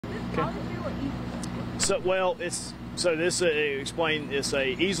So, well, it's explain. It's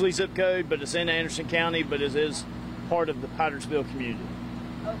a Easley zip code, but it's in Anderson County, but it is part of the Pottersville community.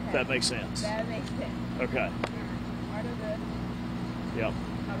 Okay. If that makes sense. That makes sense. Okay. Part of the. Yep.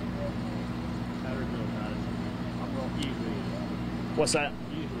 Pottersville, not usually. What's that?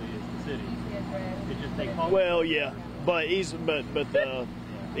 Usually it's the city. It just they call. Well, yeah, but the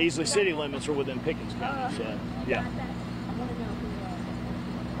Easley city limits are within Pickens County. So yeah.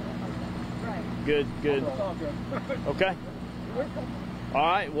 Good. Okay. All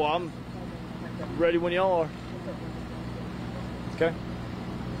right. Well, I'm ready when y'all are. Okay.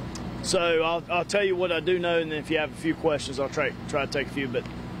 So I'll tell you what I do know, and then if you have a few questions, I'll try to take a few. But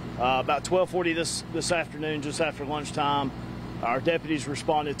about 12:40 this afternoon, just after lunchtime, our deputies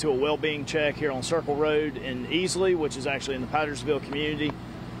responded to a well-being check here on Circle Road in Easley, which is actually in the Pottersville community.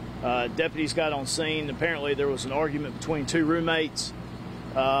 Deputies got on scene. Apparently, there was an argument between two roommates.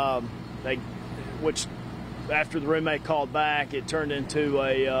 Which after the roommate called back, it turned into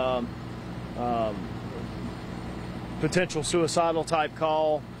a potential suicidal type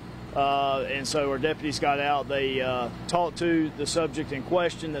call. And so our deputies got out. They talked to the subject in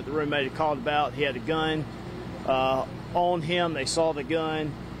question that the roommate had called about. He had a gun on him. They saw the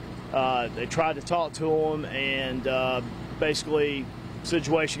gun. They tried to talk to him, and basically the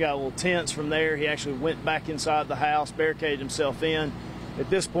situation got a little tense from there. He actually went back inside the house, barricaded himself in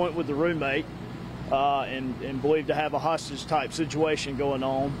at this point with the roommate, and believed to have a hostage type situation going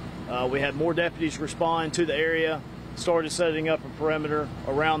on. We had more deputies respond to the area, started setting up a perimeter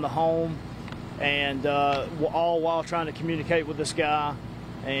around the home, and all while trying to communicate with this guy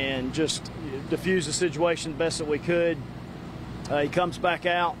and just diffuse the situation the best that we could. He comes back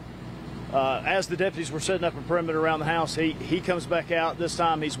out. As the deputies were setting up a perimeter around the house, he comes back out. This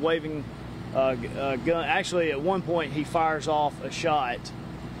time he's waving a gun. Actually, at one point he fires off a shot.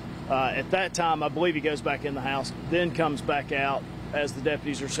 At that time, I believe he goes back in the house, then comes back out as the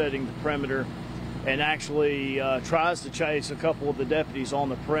deputies are setting the perimeter, and actually tries to chase a couple of the deputies on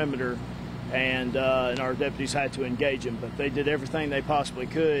the perimeter, and our deputies had to engage him. But they did everything they possibly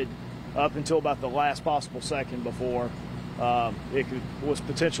could up until about the last possible second before was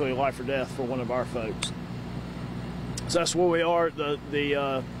potentially life or death for one of our folks. So that's where we are.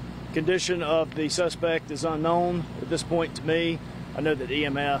 The condition of the suspect is unknown at this point to me. I know that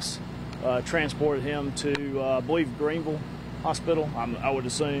EMS transported him to, I believe, Greenville Hospital, I would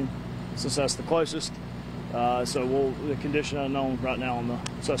assume, since that's the closest. So the condition unknown right now on the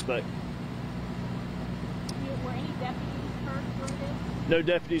suspect. Were any deputies hurt through this? No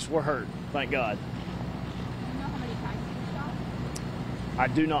deputies were hurt, thank God. Do you know how many times he was shot? I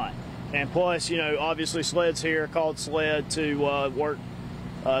do not. And plus, you know, obviously SLED's here, called SLED to work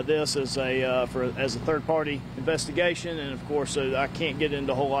this as a third-party investigation, and of course, I can't get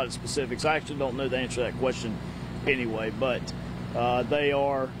into a whole lot of specifics. I actually don't know the answer to that question anyway, but they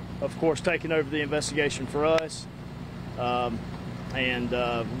are, of course, taking over the investigation for us, and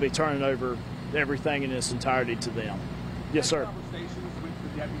we'll be turning over everything in its entirety to them. Yes, sir. Conversations with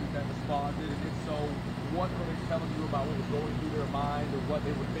the deputies that responded, and if so, what were they telling you about what was going through their mind or what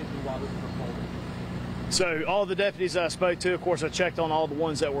they were thinking while this was unfolding? So all the deputies that I spoke to, of course, I checked on all the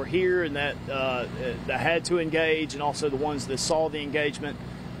ones that were here and that had to engage, and also the ones that saw the engagement,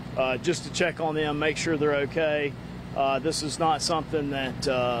 just to check on them, make sure they're okay. This is not something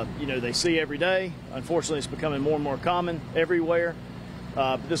that you know, they see every day. Unfortunately, it's becoming more and more common everywhere.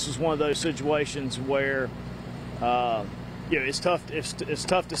 But this is one of those situations where you know, it's tough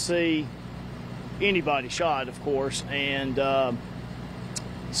to see anybody shot, of course, and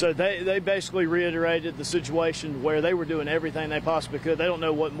so they basically reiterated the situation where they were doing everything they possibly could. They don't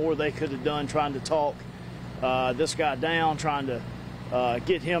know what more they could have done trying to talk this guy down, trying to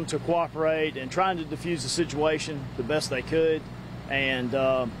get him to cooperate, and trying to defuse the situation the best they could. And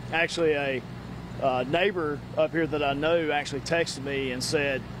actually a neighbor up here that I know actually texted me and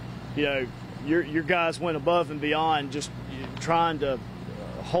said, you know, your guys went above and beyond, just trying to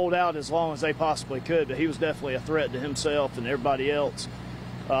hold out as long as they possibly could. But he was definitely a threat to himself and everybody else.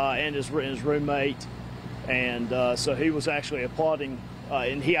 And his roommate, and so he was actually applauding,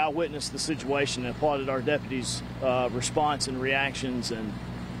 and he eyewitnessed the situation and applauded our deputies' response and reactions,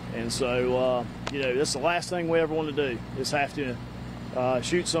 and so you know, that's the last thing we ever want to do, is have to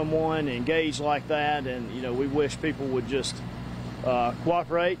shoot someone, engage like that. And you know, we wish people would just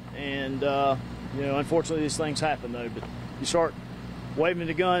cooperate, and you know, unfortunately these things happen though. But you start waving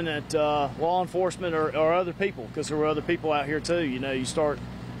the gun at law enforcement or other people, because there were other people out here too, you know, you start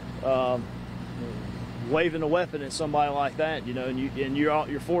waving a weapon at somebody like that, you know, and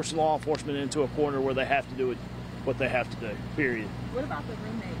you're forcing law enforcement into a corner where they have to do it what they have to do, period. What about the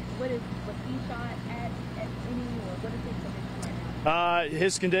roommate? Was he shot at any, or what is his condition right now?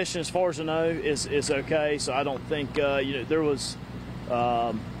 His condition, as far as I know, is okay. So I don't think there was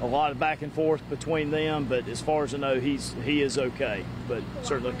a lot of back and forth between them. But as far as I know, he is okay. But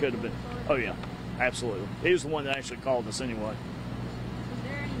certainly could have been. Oh yeah, absolutely. He was the one that actually called us anyway. Was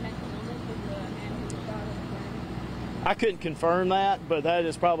there any mental illness with the man who was shot at the crime? I couldn't confirm that, but that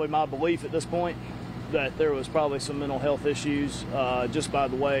is probably my belief at this point, that there was probably some mental health issues just by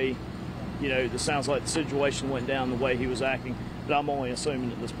the way, it sounds like the situation went down the way he was acting, but I'm only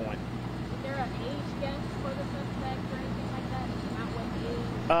assuming at this point. Is there an age guess for the suspect or anything like that? Not what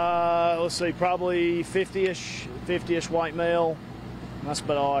age? Let's see, probably 50-ish white male. That's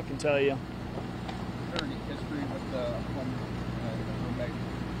about all I can tell you. Is there any history with the roommate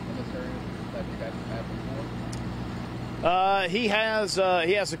in this area that you guys have had before?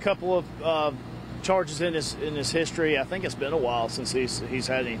 He has a couple of charges in his history. I think it's been a while since he's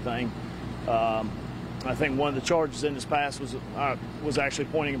had anything. I think one of the charges in his past was actually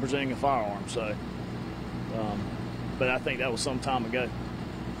pointing and presenting a firearm. So, but I think that was some time ago.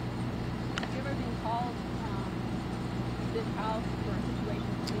 Have you ever been called this house for a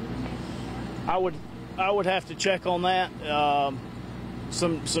situation between roommates? I would have to check on that.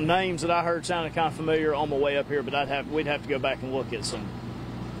 Some names that I heard sounded kind of familiar on my way up here, but we'd have to go back and look at some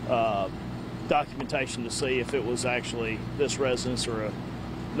documentation to see if it was actually this residence or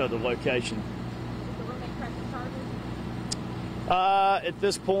another location. Did the roommate press the charges? At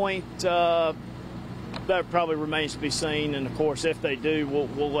this point, that probably remains to be seen, and of course, if they do,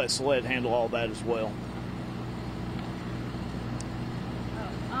 we'll let SLED handle all that as well.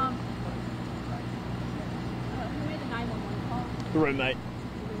 Who made the 911 call? The roommate.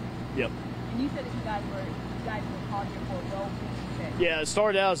 Yep. And you said that you guys were called here for a well-being check. Yeah, it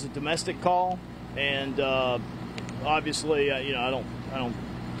started out as a domestic call, and obviously, I don't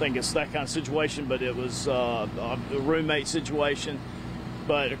think it's that kind of situation, but it was a roommate situation.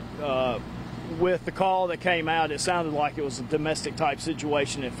 But with the call that came out, it sounded like it was a domestic type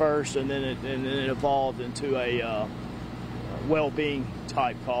situation at first, and then it evolved into a well-being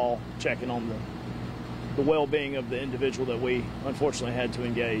type call, checking on the well-being of the individual that we unfortunately had to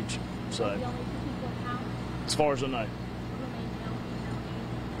engage. So, The only two people in the house? as far as I know, Roommate, male,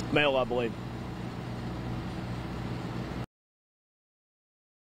 female, male, I believe.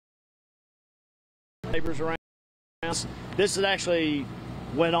 Neighbors around. This had actually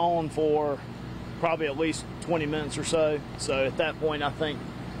went on for probably at least 20 minutes or so. So at that point, I think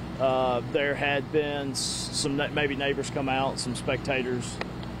there had been some maybe neighbors come out, some spectators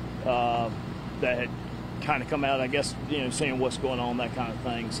that had kind of come out, I guess, seeing what's going on, that kind of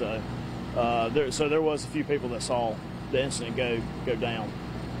thing. So there was a few people that saw the incident go down.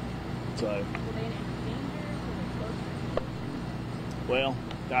 So. Were they in any danger? Were they close to? Well,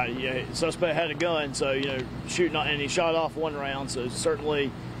 yeah, the suspect had a gun, so shooting, and he shot off one round. So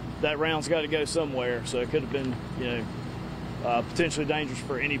certainly, that round's got to go somewhere. So it could have been, potentially dangerous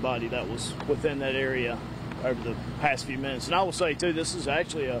for anybody that was within that area over the past few minutes. And I will say too, this is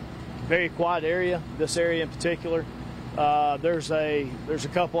actually a very quiet area. This area in particular, there's a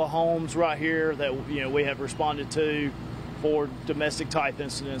couple of homes right here that we have responded to for domestic type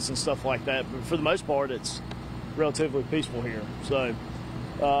incidents and stuff like that. But for the most part, it's relatively peaceful here. So.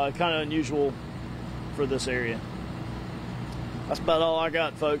 Kind of unusual for this area. That's about all I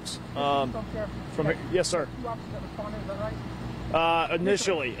got, folks. From here, yes, sir. Two officers that responded, is that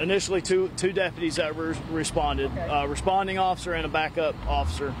right? Initially, two deputies that responded. Okay. Responding officer and a backup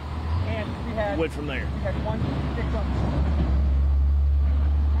officer. And we had went from there. We had one victim.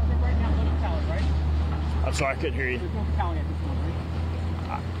 As of right now, Little County, right? I'm sorry, I couldn't hear you. There's no county at this point, right?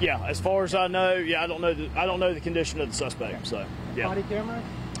 Yeah, as far as I know, I don't know the condition of the suspect. Okay. So, yeah. Body cameras?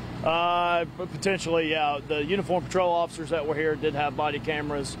 Potentially, yeah. The uniformed patrol officers that were here did have body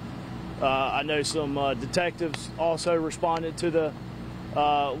cameras. I know some detectives also responded to the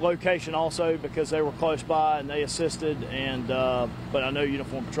location also because they were close by and they assisted. But I know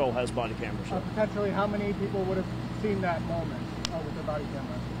uniformed patrol has body cameras. So. Potentially, how many people would have seen that moment with their body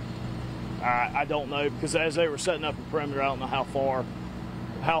cameras? I don't know, because as they were setting up a perimeter, I don't know how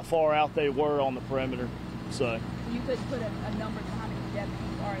far out they were on the perimeter. So You could put a number to how many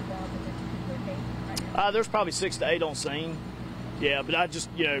deputies are involved in this particular case right now? there's probably 6 to 8 on scene. Yeah, but I just,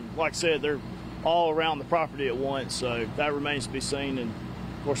 like I said, they're all around the property at once, so that remains to be seen. And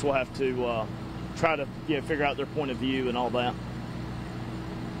of course, we'll have to try to figure out their point of view and all that.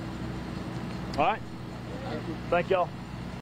 All right. Thank y'all.